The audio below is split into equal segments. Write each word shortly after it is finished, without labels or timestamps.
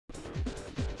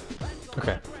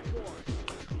Okay.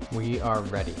 We are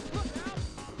ready.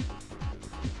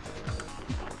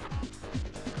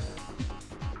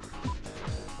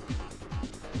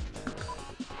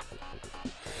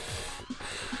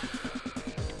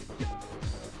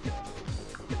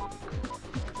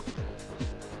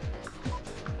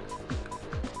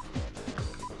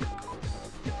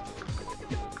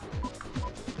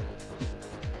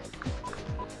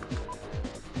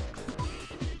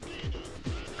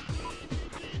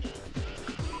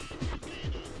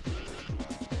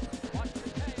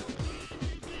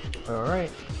 All right.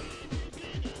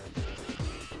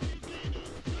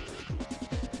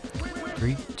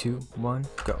 3, 2, 1,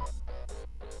 go.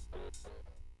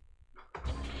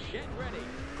 Get ready.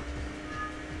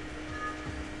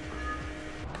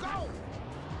 Go.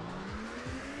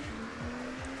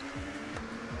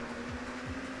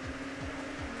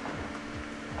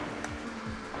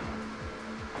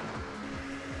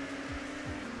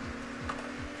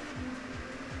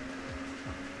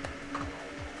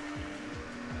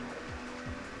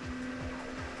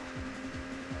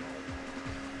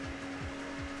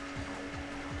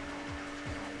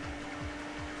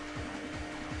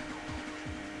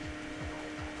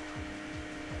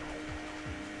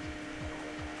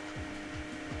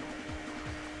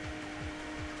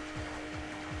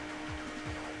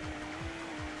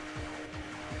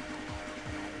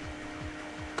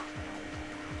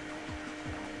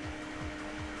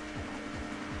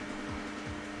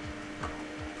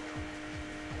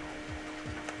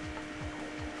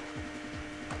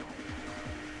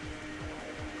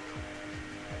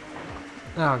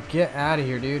 Oh, get out of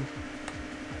here, dude.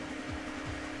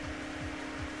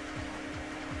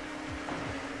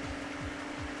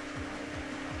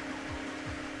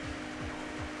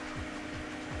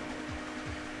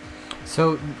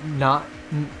 So,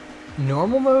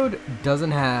 normal mode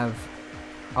doesn't have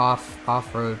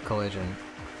off-road collision,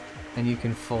 and you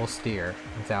can full steer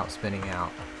without spinning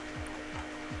out.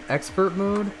 Expert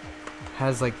mode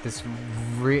has like this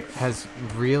has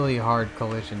really hard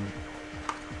collision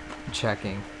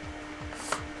checking.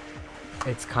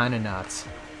 It's kind of nuts.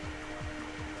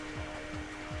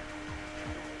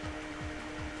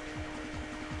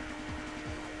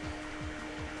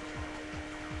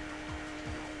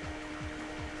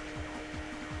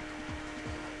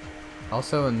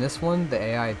 Also, in this one, the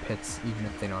AI pits even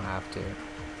if they don't have to.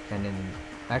 And in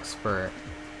Expert,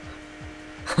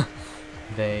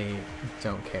 they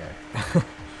don't care.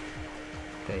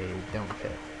 They don't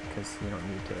pit, because you don't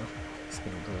need to. It's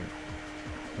going to do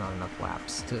not enough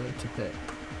laps to pit.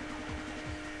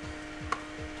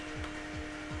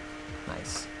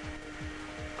 Nice.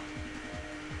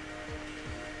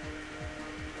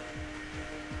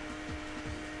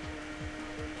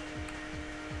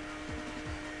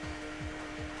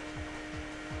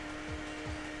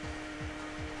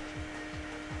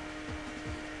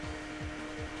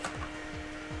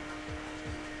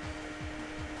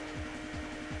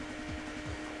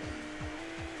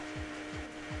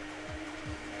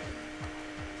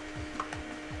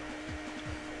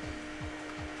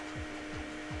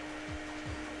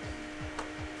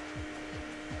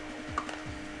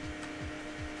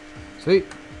 Sweet.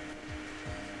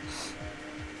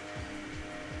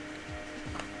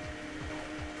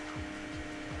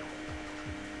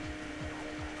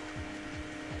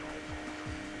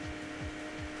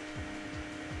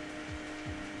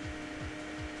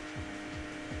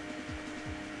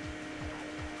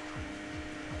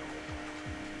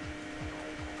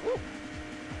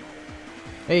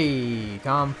 Hey,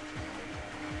 Tom.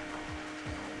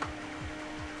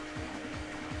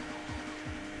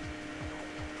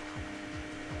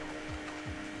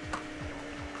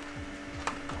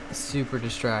 Super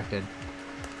distracted.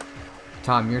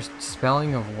 Tom, your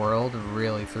spelling of world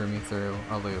really threw me through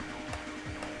a loop.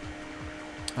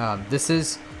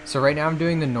 So right now I'm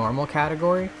doing the normal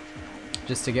category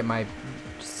just to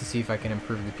see if I can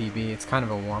improve the PB. It's kind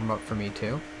of a warm up for me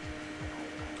too.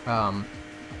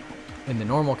 In the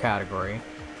normal category,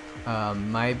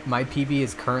 my PB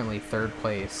is currently 3rd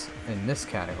place in this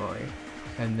category,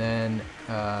 and then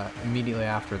immediately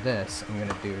after this I'm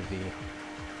gonna do the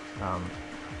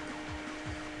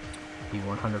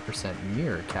 100%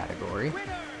 mirror category.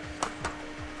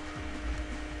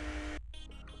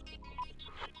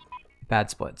 Bad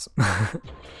splits.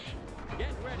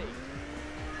 Get ready.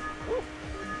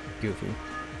 Goofy.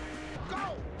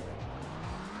 Go.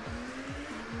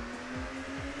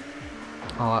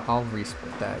 I'll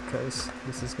resplit that because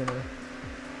this is gonna.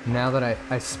 Now that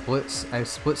I split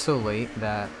so late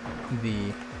that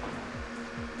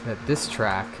this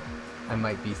track I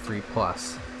might be 3+.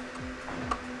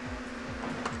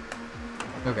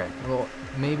 Okay, well,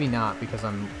 maybe not because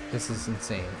this is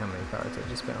insane how many cars I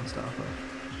just bounced off of.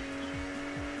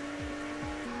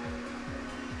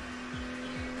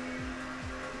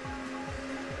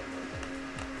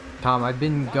 Tom, I've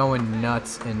been going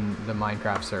nuts in the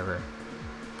Minecraft server,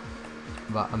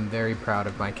 but I'm very proud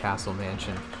of my castle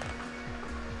mansion.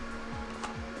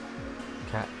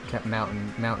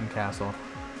 Mountain castle.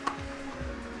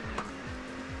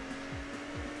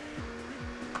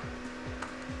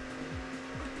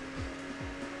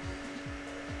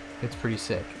 It's pretty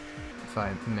sick, if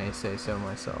I may say so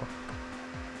myself.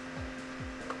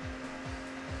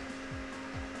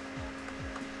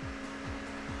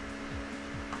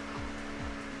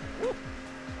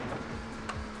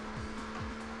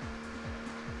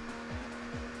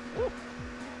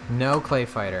 No clay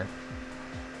fighter.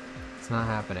 It's not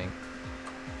happening.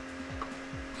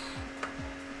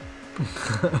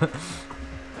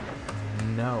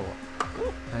 No.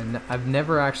 I've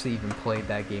never actually even played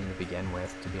that game to begin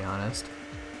with, to be honest.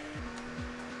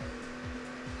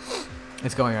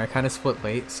 It's going, I kind of split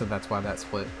late, so that's why that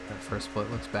first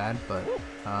split looks bad, but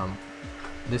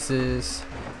this is,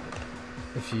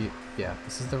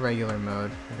 this is the regular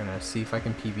mode. We're gonna see if I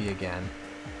can PB again.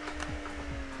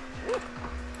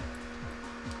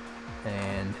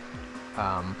 And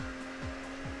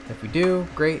if we do,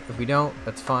 great. If we don't,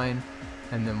 that's fine.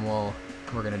 And then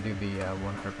we're gonna do the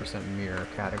 100% mirror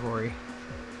category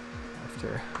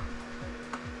after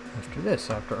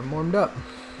I'm warmed up.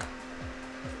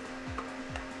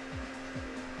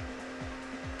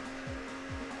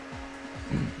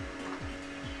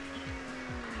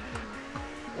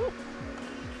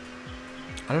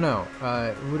 I don't know.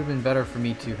 It would have been better for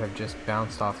me to have just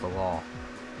bounced off the wall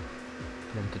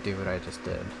than to do what I just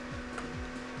did.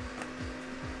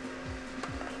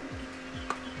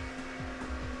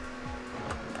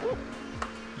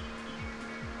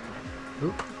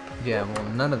 Oop. Yeah, well,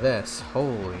 none of this.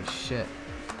 Holy shit.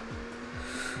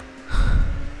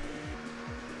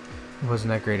 Wasn't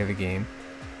that great of a game.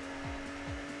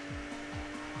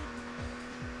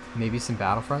 Maybe some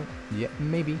Battlefront? Yeah,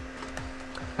 maybe.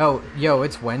 Oh, yo,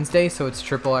 it's Wednesday, so it's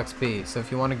triple XP. So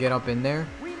if you want to get up in there,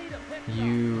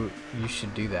 you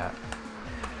should do that.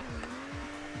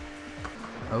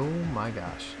 Oh my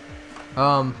gosh.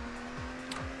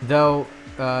 Though,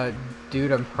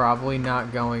 dude, I'm probably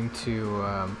not going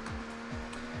to,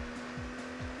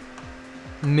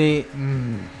 maybe.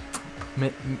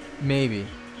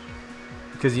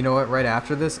 Because you know what, right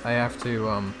after this, I have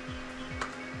to,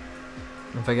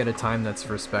 if I get a time that's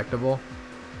respectable,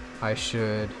 I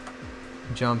should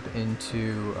jump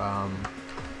into,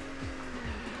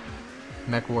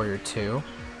 MechWarrior 2.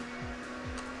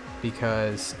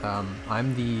 Because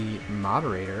I'm the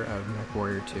moderator of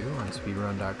MechWarrior 2 on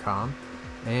Speedrun.com,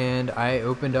 and I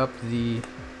opened up the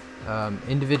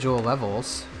individual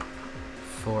levels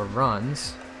for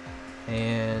runs,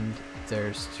 and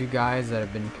there's 2 guys that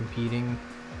have been competing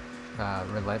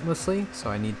relentlessly,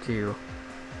 so I need to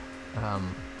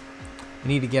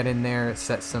get in there,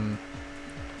 set some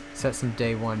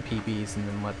day 1 PBs, and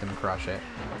then let them crush it.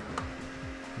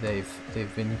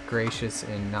 They've been gracious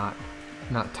in not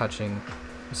touching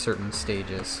certain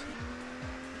stages,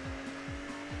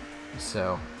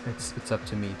 so it's up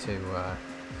to me to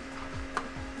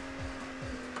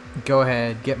go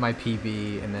ahead, get my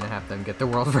PB, and then have them get the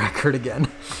world record again.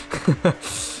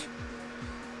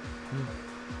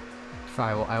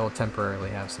 I will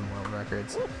temporarily have some world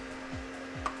records.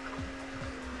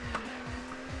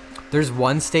 There's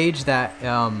one stage that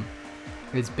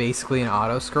is basically an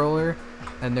auto scroller,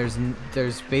 and there's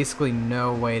basically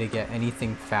no way to get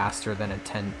anything faster than a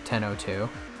 10:02.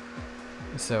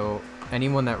 So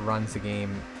anyone that runs the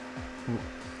game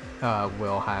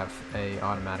will have a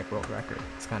automatic world record.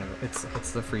 It's kind of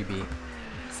it's the freebie.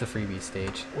 It's the freebie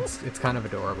stage. It's kind of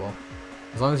adorable.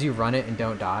 As long as you run it and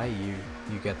don't die, you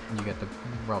get the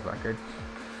world record.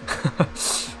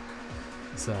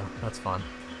 So that's fun.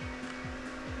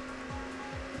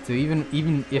 So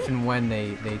even if and when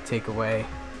they take away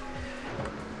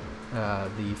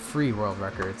the free world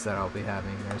records that I'll be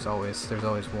having, there's always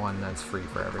one that's free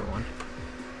for everyone.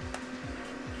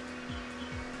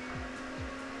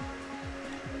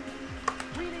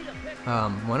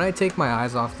 When I take my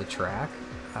eyes off the track,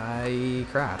 I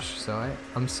crash. So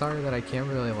I'm sorry that I can't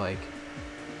really like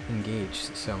engage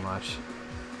so much.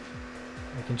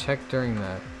 I can check during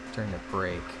the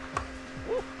break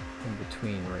in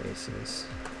between races.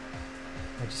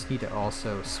 I just need to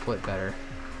also split better.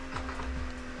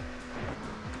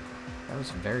 That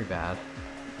was very bad.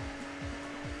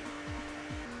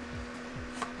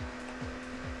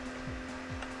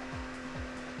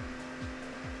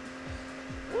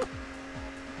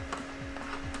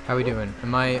 How we doing?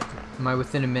 Am I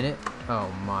within a minute? Oh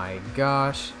my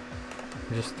gosh.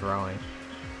 I'm just throwing.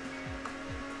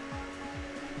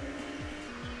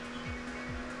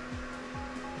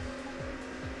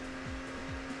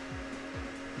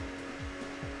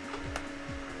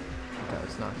 That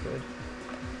was not good.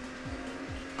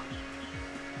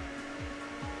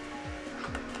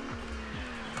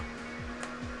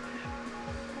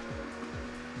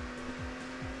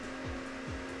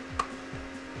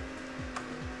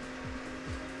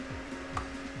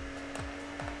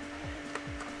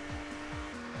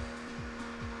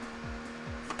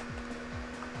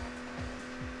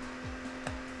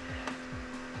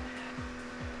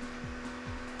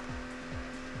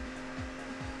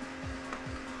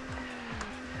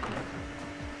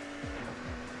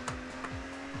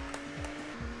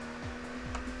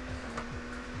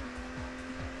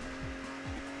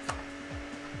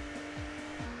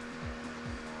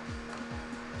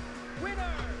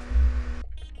 Winner!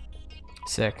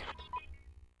 Sick.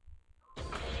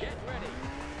 Get ready.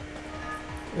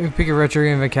 We pick a retro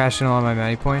game and cash in all my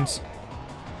Matty points.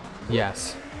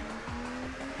 Yes.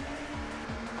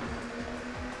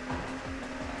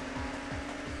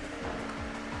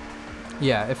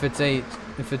 Yeah, if it's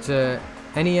a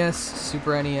NES,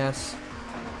 Super NES,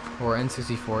 or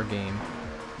N64 game,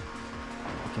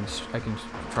 I can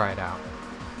try it out.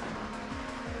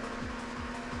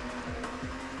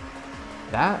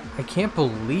 That I can't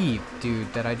believe,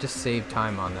 dude, that I just saved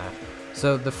time on that.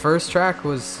 So the first track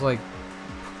was like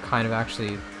kind of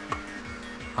actually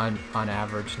on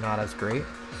average not as great,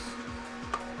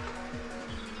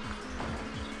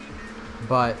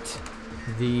 but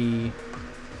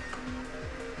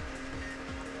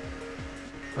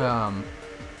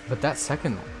that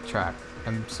second track,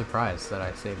 I'm surprised that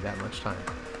I saved that much time.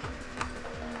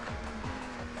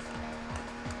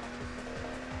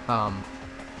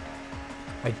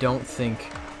 I don't think,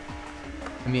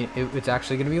 I mean, it's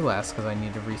actually going to be less because I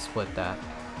need to resplit that,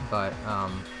 but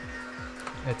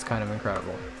it's kind of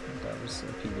incredible. That was a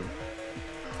PB.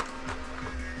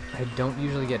 I don't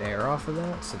usually get air off of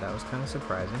that, so that was kind of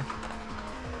surprising.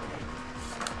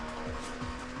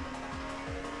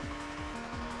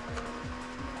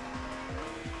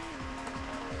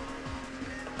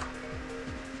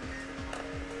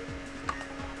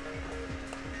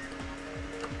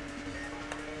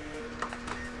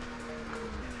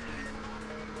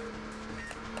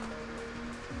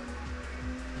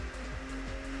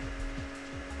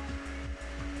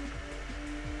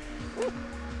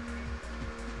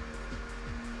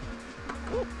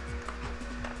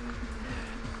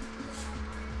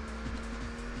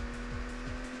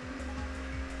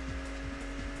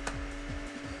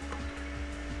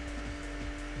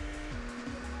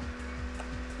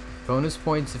 Bonus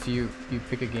points if you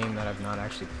pick a game that I've not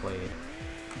actually played,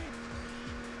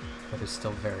 but is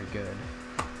still very good.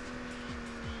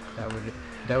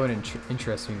 That would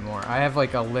interest me more. I have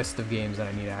like a list of games that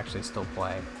I need to actually still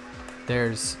play.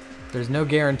 There's no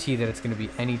guarantee that it's going to be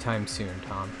anytime soon,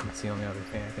 Tom. That's the only other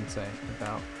thing I can say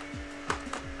about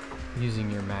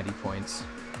using your Matty points.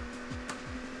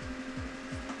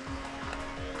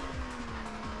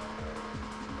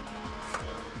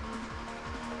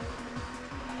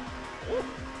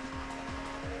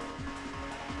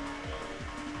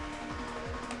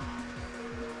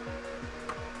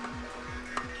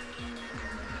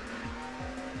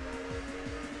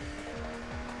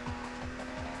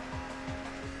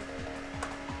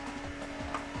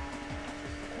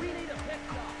 We need a pit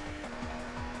stop.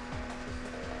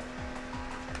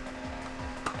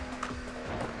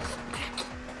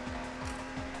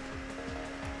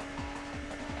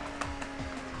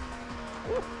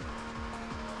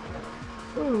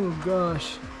 Oh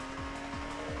gosh.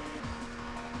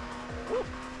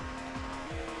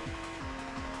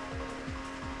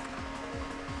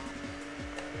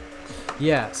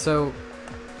 Yeah, so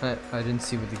I didn't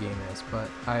see what the game is, but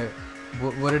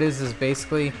what it is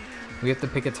basically we have to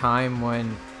pick a time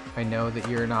when I know that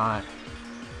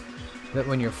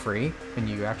when you're free and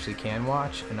you actually can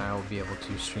watch, and I will be able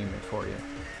to stream it for you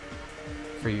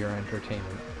for your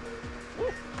entertainment.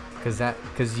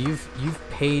 Because you've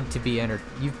paid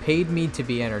me to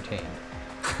be entertained.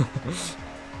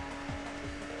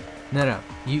 No,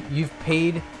 you've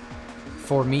paid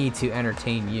for me to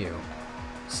entertain you.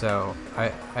 So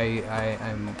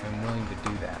I'm willing to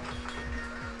do that.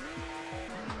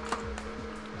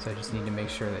 So I just need to make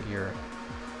sure that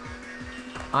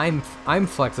I'm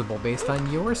flexible based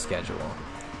on your schedule,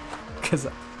 because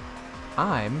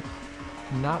I'm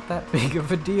not that big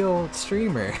of a deal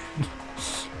streamer.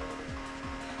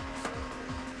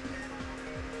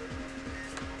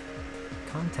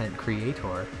 Content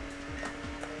creator.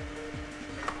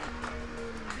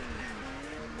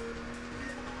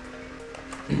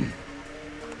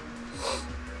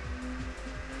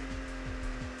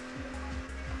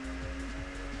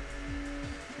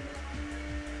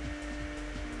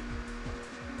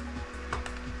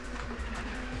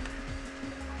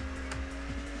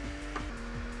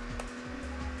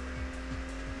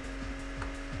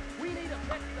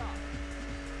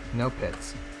 No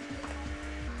pits.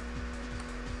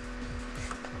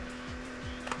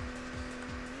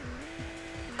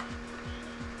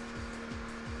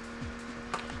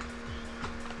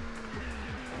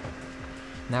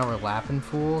 Now we're lapping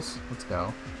fools. Let's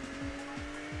go.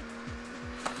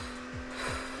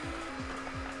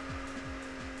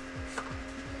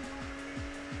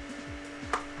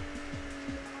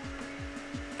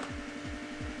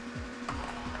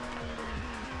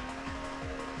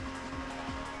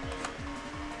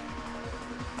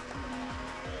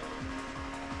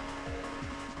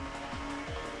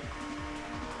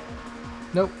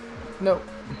 Nope. Nope.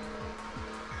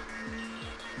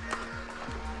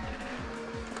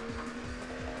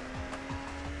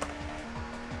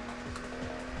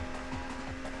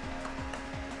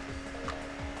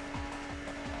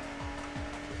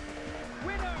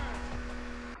 Winner!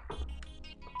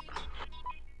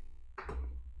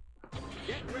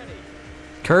 Get ready.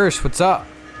 Kirsch, what's up?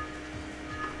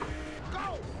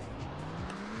 Go!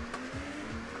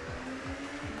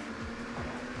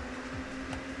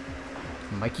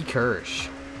 Mikey Kirsch.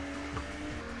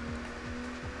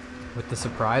 With the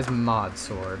surprise mod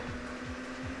sword.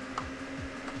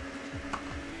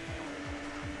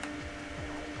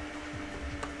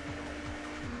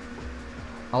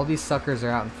 All these suckers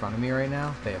are out in front of me right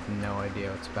now. They have no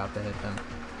idea what's about to hit them.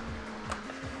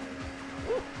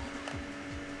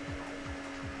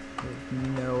 They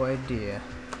have no idea.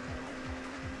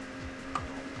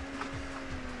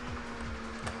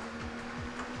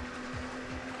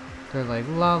 They're like,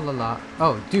 la la la.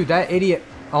 Oh, dude, that idiot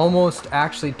almost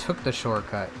actually took the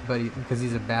shortcut, but because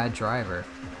he's a bad driver.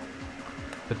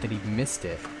 But that he missed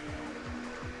it.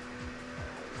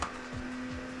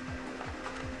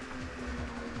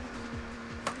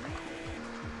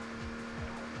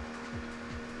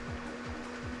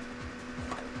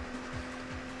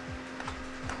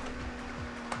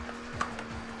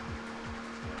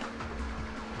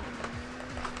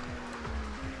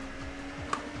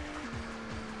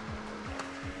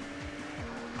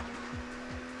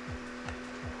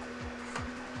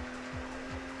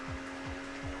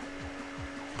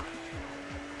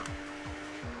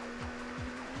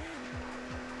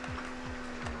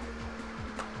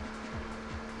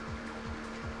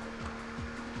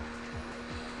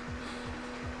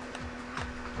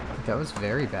 That was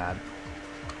very bad.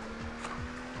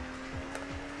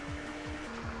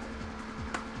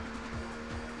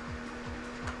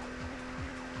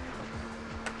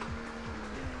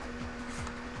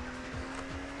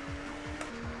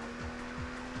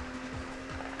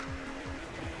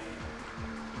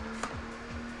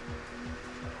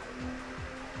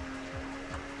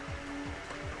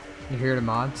 You here to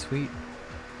mod? Sweet.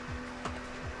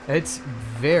 It's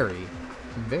very,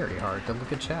 very hard to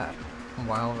look at chat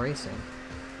while racing.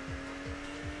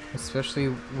 Especially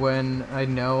when I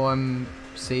know I'm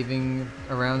saving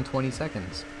around 20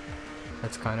 seconds.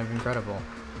 That's kind of incredible.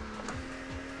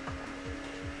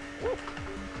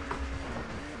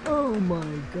 Oh my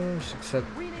gosh, except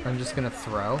I'm just gonna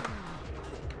throw.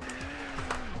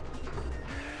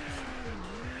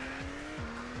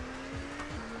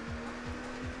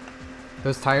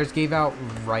 Those tires gave out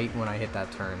right when I hit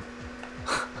that turn.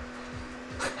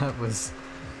 That was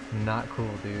not cool,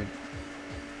 dude.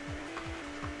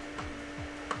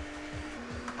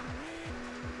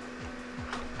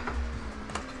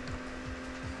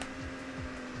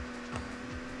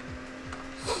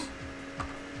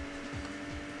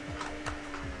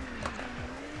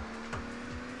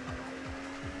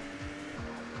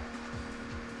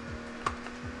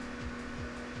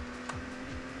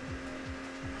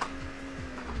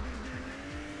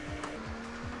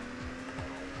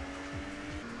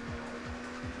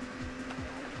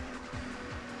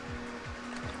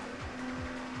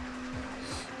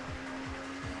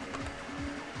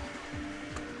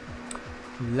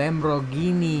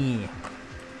 Lamborghini.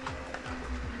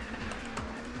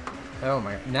 Oh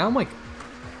my, now I'm like,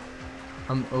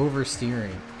 I'm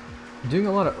oversteering. I'm doing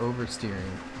a lot of oversteering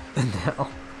now.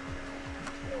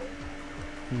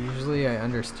 Usually I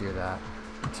understeer that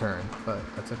turn, but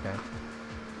that's okay.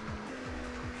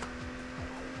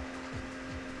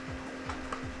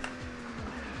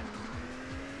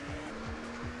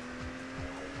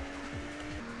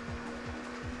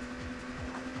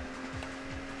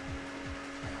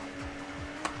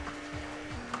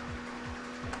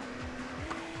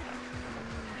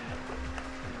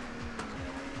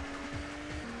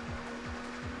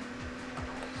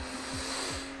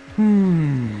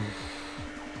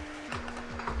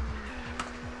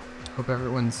 Hope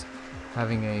everyone's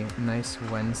having a nice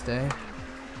Wednesday.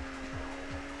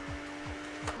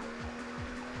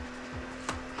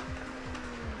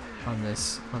 on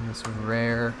this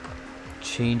rare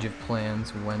change of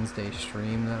plans Wednesday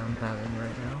stream that I'm having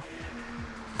right now.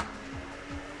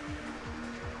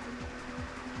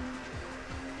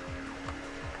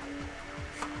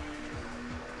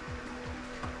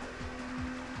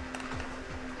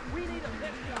 We need a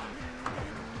pit stop.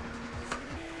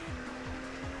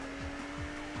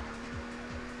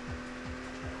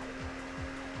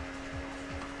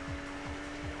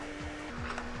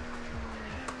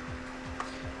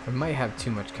 I might have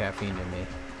too much caffeine in me.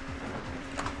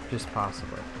 Just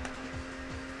possibly.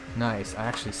 Nice, I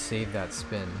actually saved that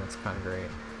spin. That's kind of great.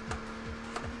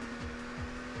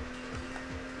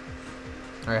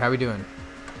 Alright, how we doing?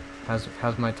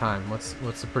 How's my time? What's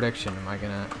the prediction? Am I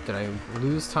gonna... Did I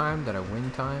lose time? Did I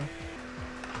win time?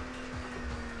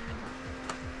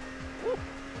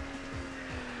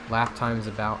 Lap time is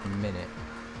about a minute.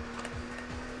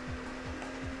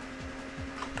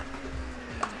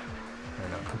 I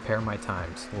don't know, compare my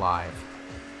times live.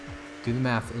 Do the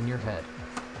math in your head.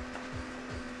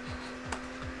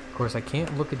 Of course, I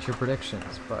can't look at your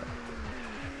predictions, but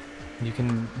you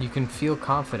can feel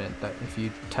confident that if you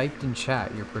typed in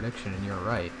chat your prediction and you're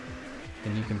right,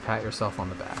 then you can pat yourself on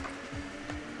the back.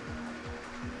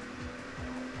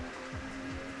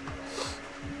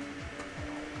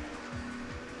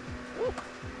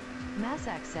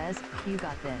 Massac says, you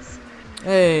got this.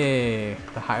 Hey,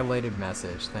 the highlighted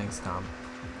message. Thanks, Tom.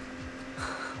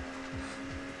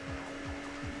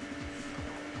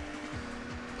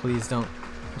 Please don't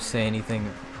say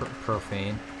anything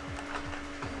profane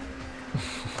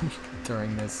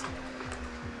during this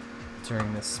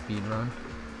speed run.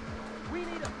 We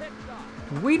need a pit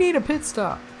stop. We need a pit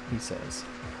stop, he says.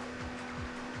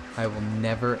 I will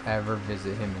never ever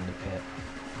visit him in the pit.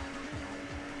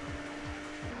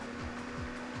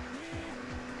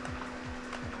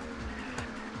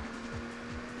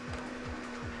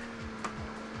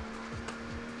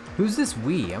 Who's this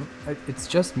we? It's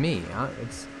just me.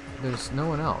 There's no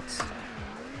one else.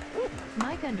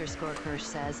 Mike underscore Kirsch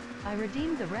says, I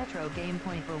redeemed the retro game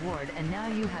point reward and now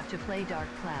you have to play Dark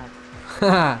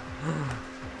Cloud.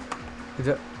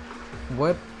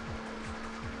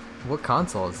 What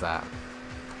console is that?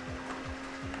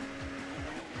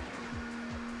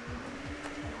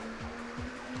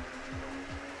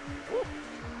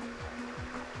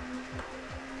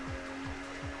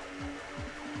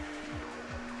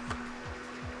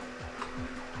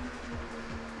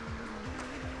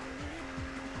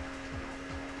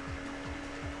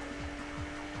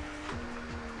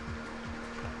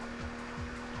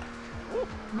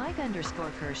 Mike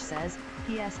underscore Kirsch says,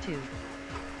 PS2.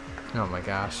 Oh my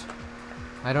gosh.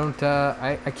 I don't,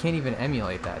 I can't even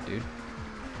emulate that, dude.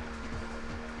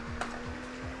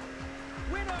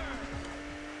 Winner!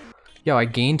 Yo, I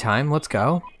gained time. Let's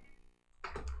go.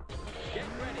 Get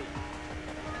ready.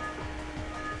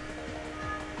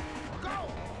 Go!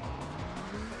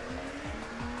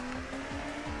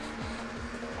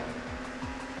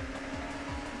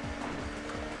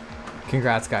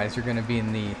 Congrats, guys. You're gonna be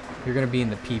in the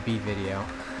PB video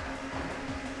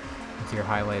with your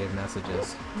highlighted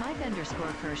messages. Mike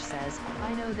underscore Kirsch says,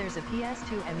 I know there's a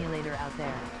PS2 emulator out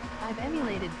there. I've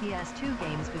emulated PS2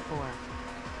 games before.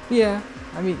 Yeah,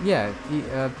 I mean, yeah,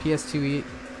 PS2E,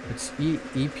 it's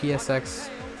EPSX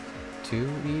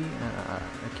 2E. I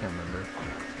can't remember.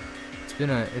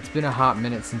 It's been a hot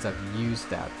minute since I've used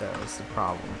that though. Is the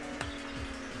problem.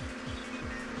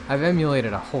 I've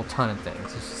emulated a whole ton of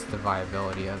things. It's just the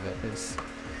viability of it is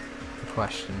the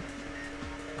question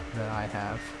that I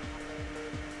have.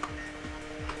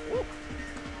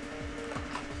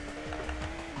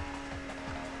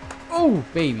 Oh,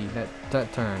 baby,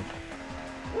 that turn.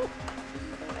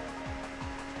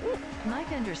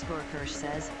 Mike underscore Kirsch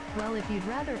says, well, if you'd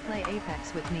rather play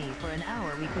Apex with me for an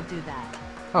hour, we could do that.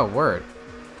 Oh, word.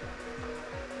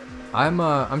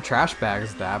 I'm trash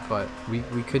bags that, but we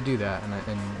could do that,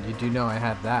 and you do know I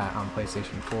had that on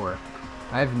PlayStation 4.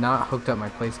 I have not hooked up my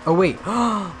place. Oh wait,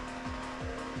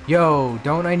 yo,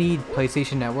 don't I need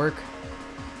PlayStation Network?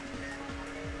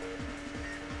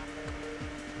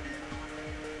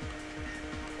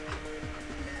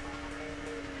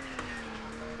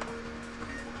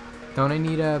 Don't I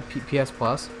need a PS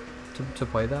Plus to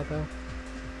play that though?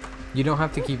 You don't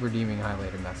have to keep redeeming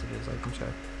highlighted messages. I can check.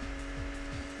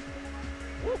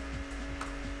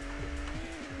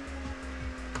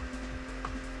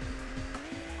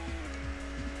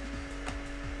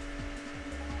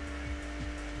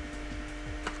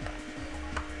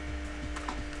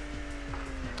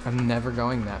 I'm never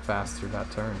going that fast through that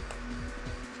turn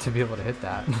to be able to hit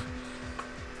that.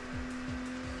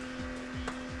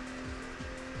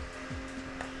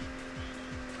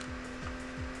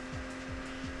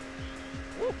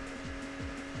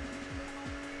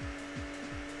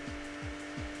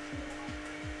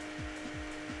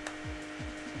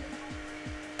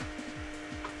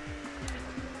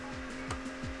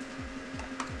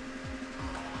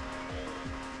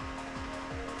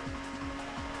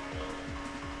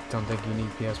 don't think you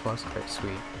need PS Plus? Okay,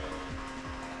 sweet.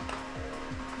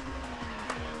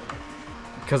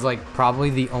 Because, like, probably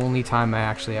the only time I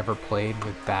actually ever played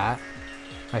with that,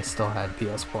 I still had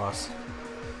PS Plus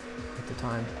at the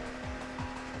time.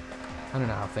 I don't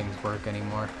know how things work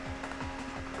anymore.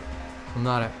 I'm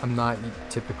not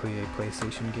typically a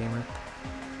PlayStation gamer.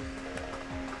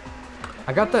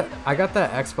 I got the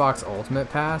Xbox Ultimate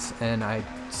Pass, and I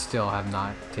still have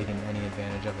not taken any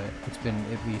advantage of it. It's been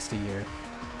at least a year.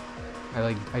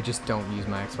 I just don't use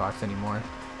my Xbox anymore.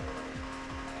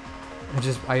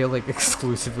 I like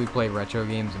exclusively play retro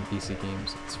games and PC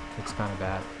games. It's kind of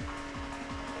bad.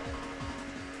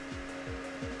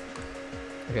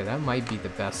 Okay, that might be the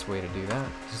best way to do that.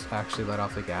 Just actually let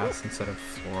off the gas instead of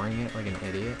flooring it like an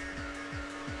idiot.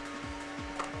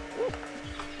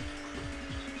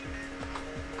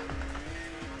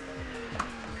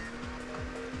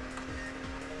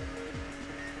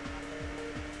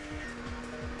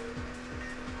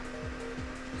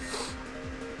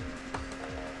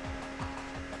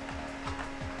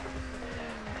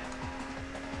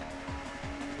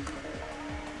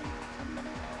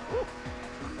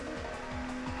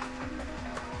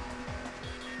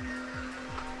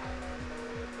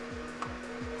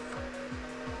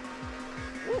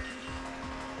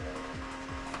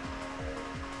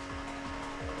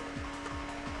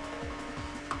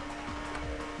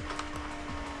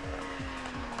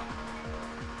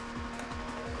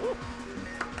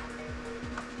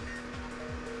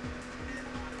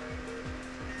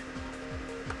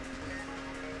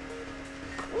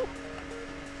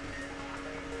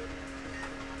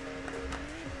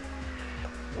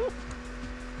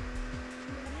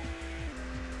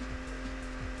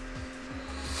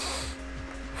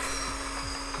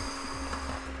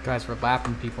 Guys, we're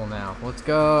lapping people now. Let's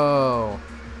go!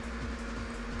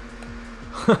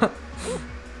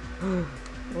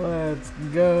 Let's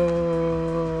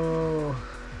go!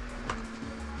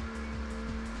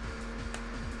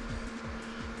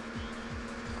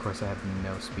 Of course, I have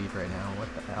no speed right now.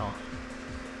 What the hell?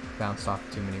 Bounced off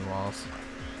too many walls.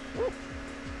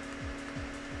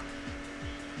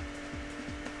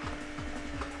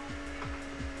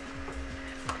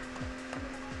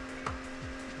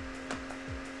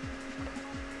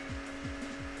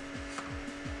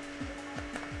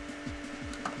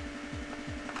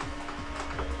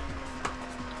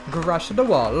 Crash the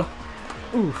wall.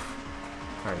 Oof.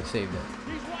 Alright, saved it.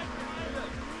 He's right behind us.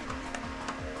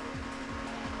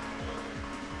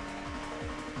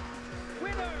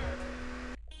 Winner.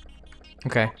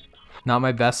 Okay. Not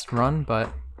my best run,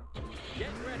 but Get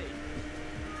ready.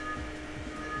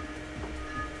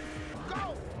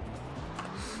 Go.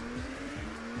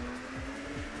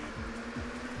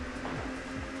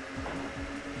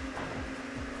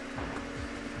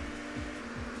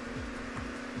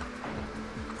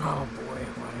 oh boy,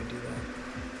 why'd I do that?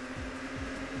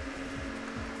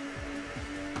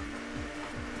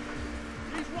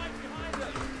 He's right behind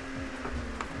us.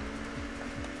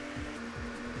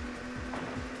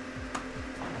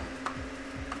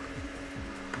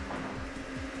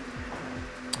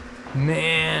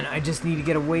 Man, I just need to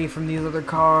get away from these other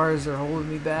cars. They're holding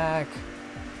me back.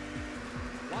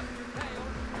 Watch your tail.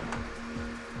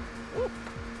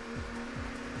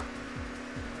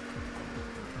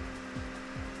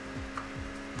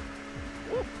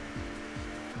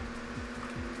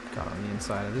 Got on the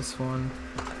inside of this one.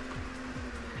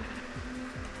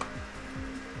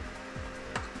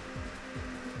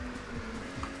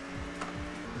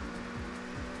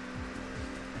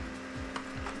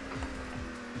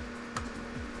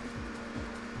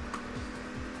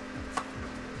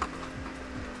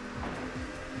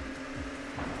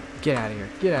 Get out of here.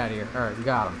 Get out of here. Alright, we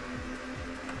got him.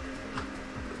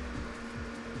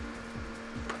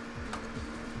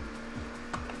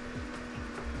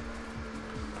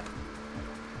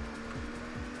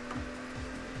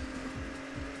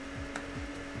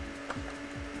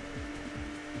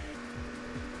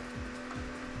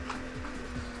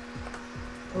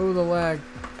 Oh, the lag.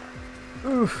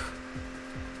 Oof.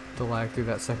 The lag through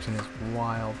that section is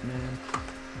wild, man.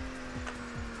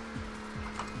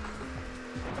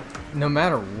 No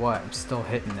matter what, I'm still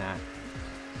hitting that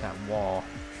wall.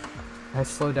 I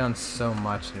slowed down so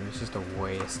much and it was just a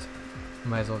waste.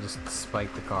 Might as well just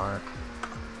spike the car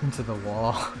into the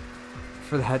wall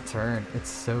for that turn. It's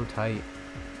so tight.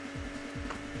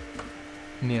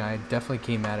 I mean, I definitely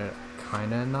came at it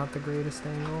kinda not the greatest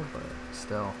angle, but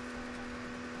still.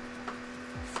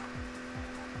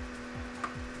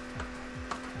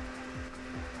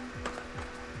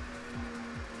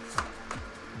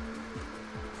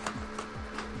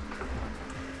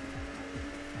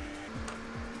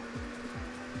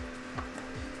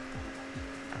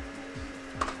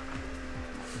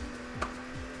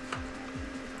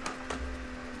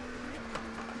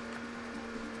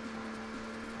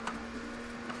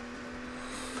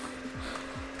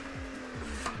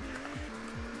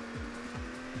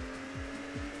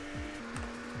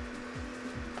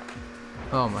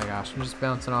 Oh my gosh, I'm just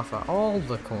bouncing off of all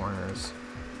the corners.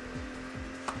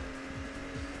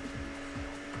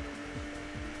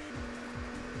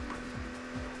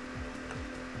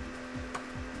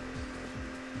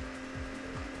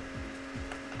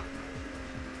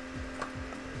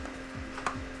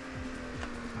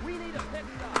 We need a pit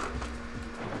stop.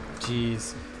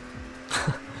 Jeez.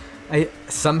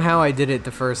 Somehow I did it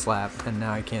the first lap and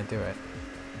now I can't do it.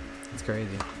 It's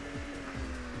crazy.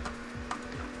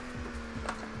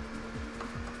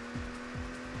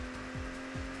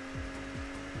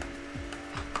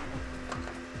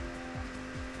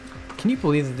 Can you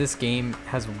believe that this game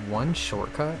has one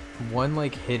shortcut? One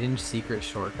like hidden secret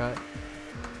shortcut?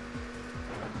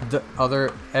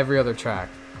 Every other track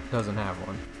doesn't have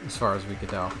one, as far as we could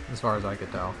tell. As far as I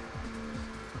could tell.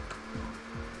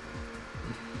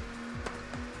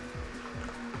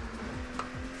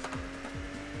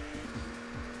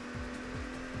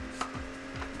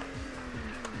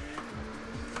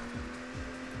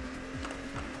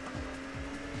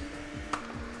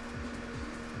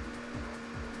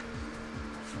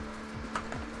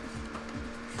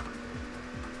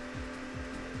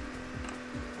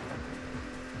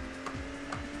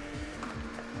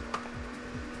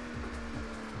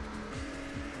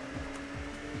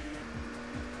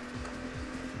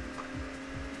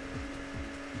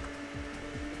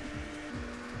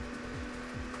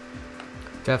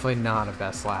 Definitely not a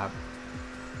best lap.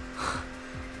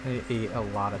 I ate a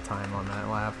lot of time on that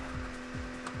lap.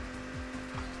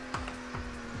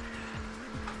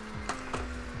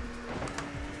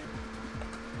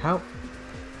 How?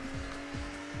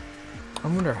 I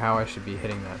wonder how I should be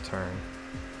hitting that turn.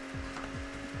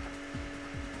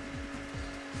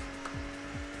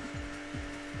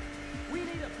 We need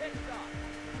a pit stop.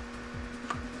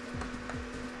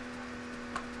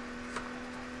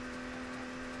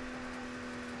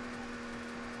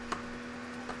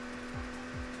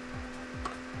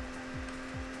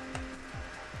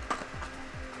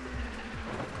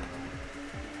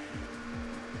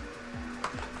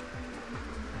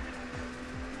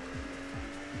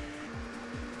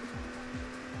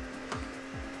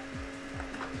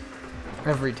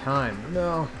 Every time.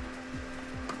 No.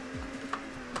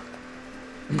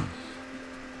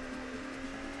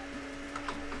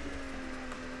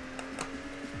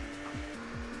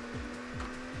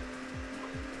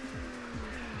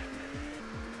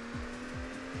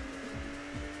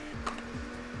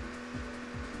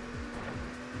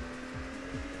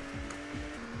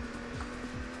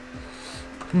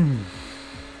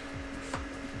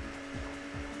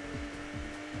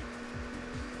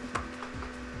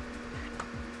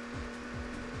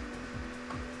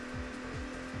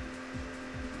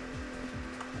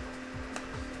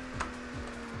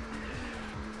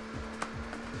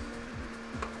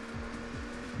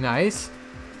 Nice.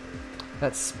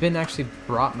 That spin actually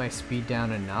brought my speed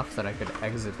down enough that I could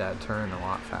exit that turn a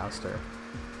lot faster.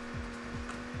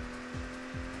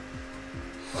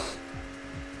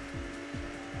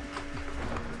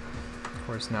 Of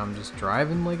course, now I'm just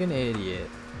driving like an idiot.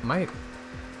 Like,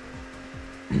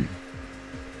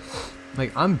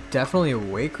 I'm definitely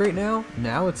awake right now.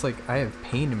 Now it's like I have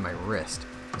pain in my wrist.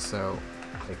 So,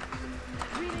 like,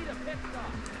 We need a pit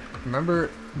stop. remember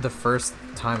the first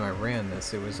time I ran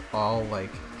this, it was all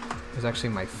like, it was actually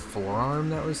my forearm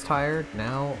that was tired.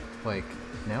 Now, like,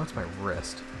 now it's my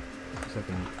wrist. Because I've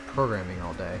been programming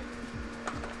all day.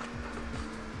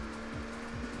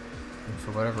 And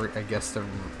for whatever, I guess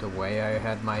the way I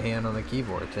had my hand on the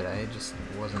keyboard today, just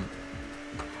wasn't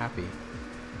happy.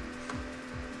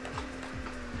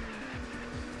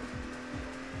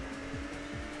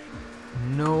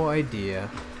 No idea.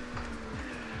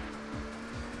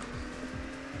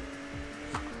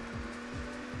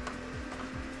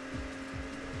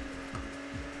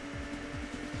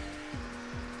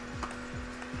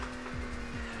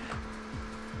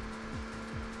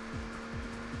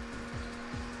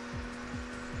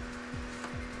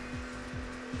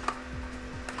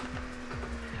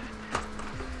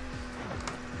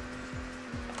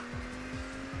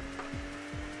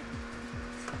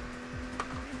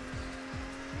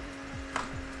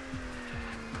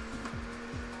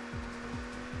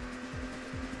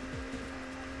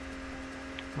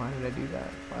 Why did I do that?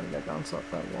 Why did I bounce off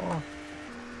that wall?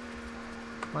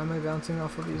 Why am I bouncing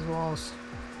off of these walls?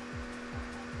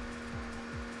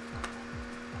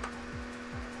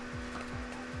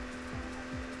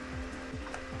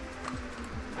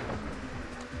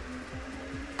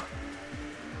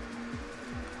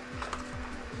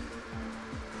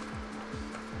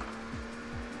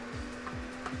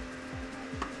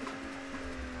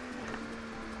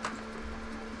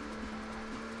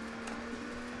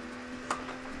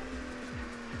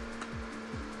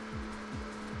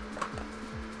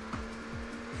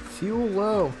 Fuel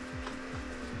low.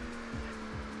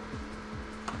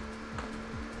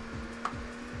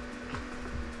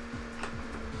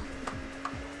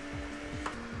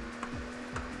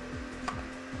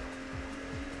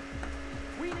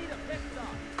 We need a pit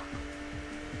stop.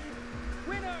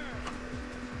 Winner!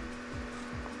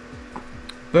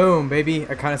 Boom, baby.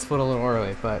 I kind of split a little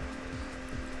early, but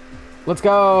let's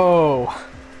go.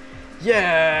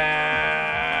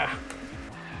 Yeah.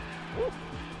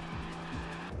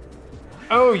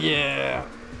 Oh yeah.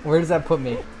 Where does that put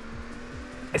me?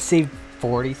 I saved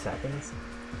 40 seconds.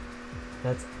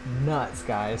 That's nuts,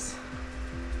 guys.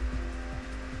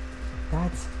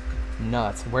 That's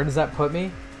nuts. Where does that put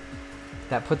me?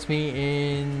 That puts me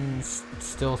in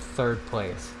still 3rd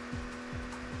place.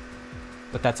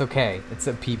 But that's okay. It's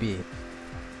a PB.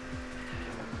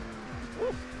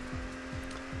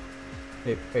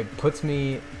 It puts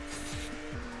me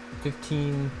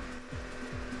 15...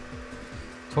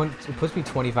 20, it puts me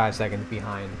 25 seconds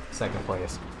behind 2nd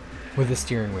place with the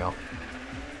steering wheel.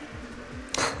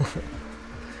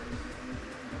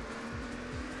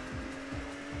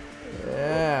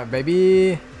 Yeah,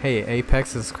 baby. Hey,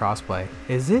 Apex is crossplay.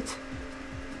 Is it?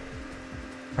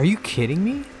 Are you kidding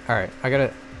me? All right, we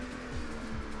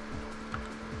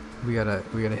gotta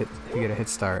hit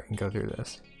start and go through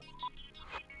this.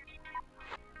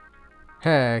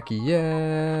 Heck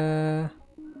yeah.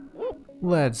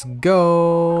 Let's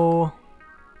go.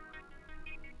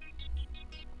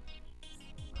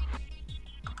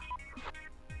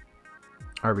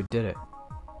 Alright, we did it.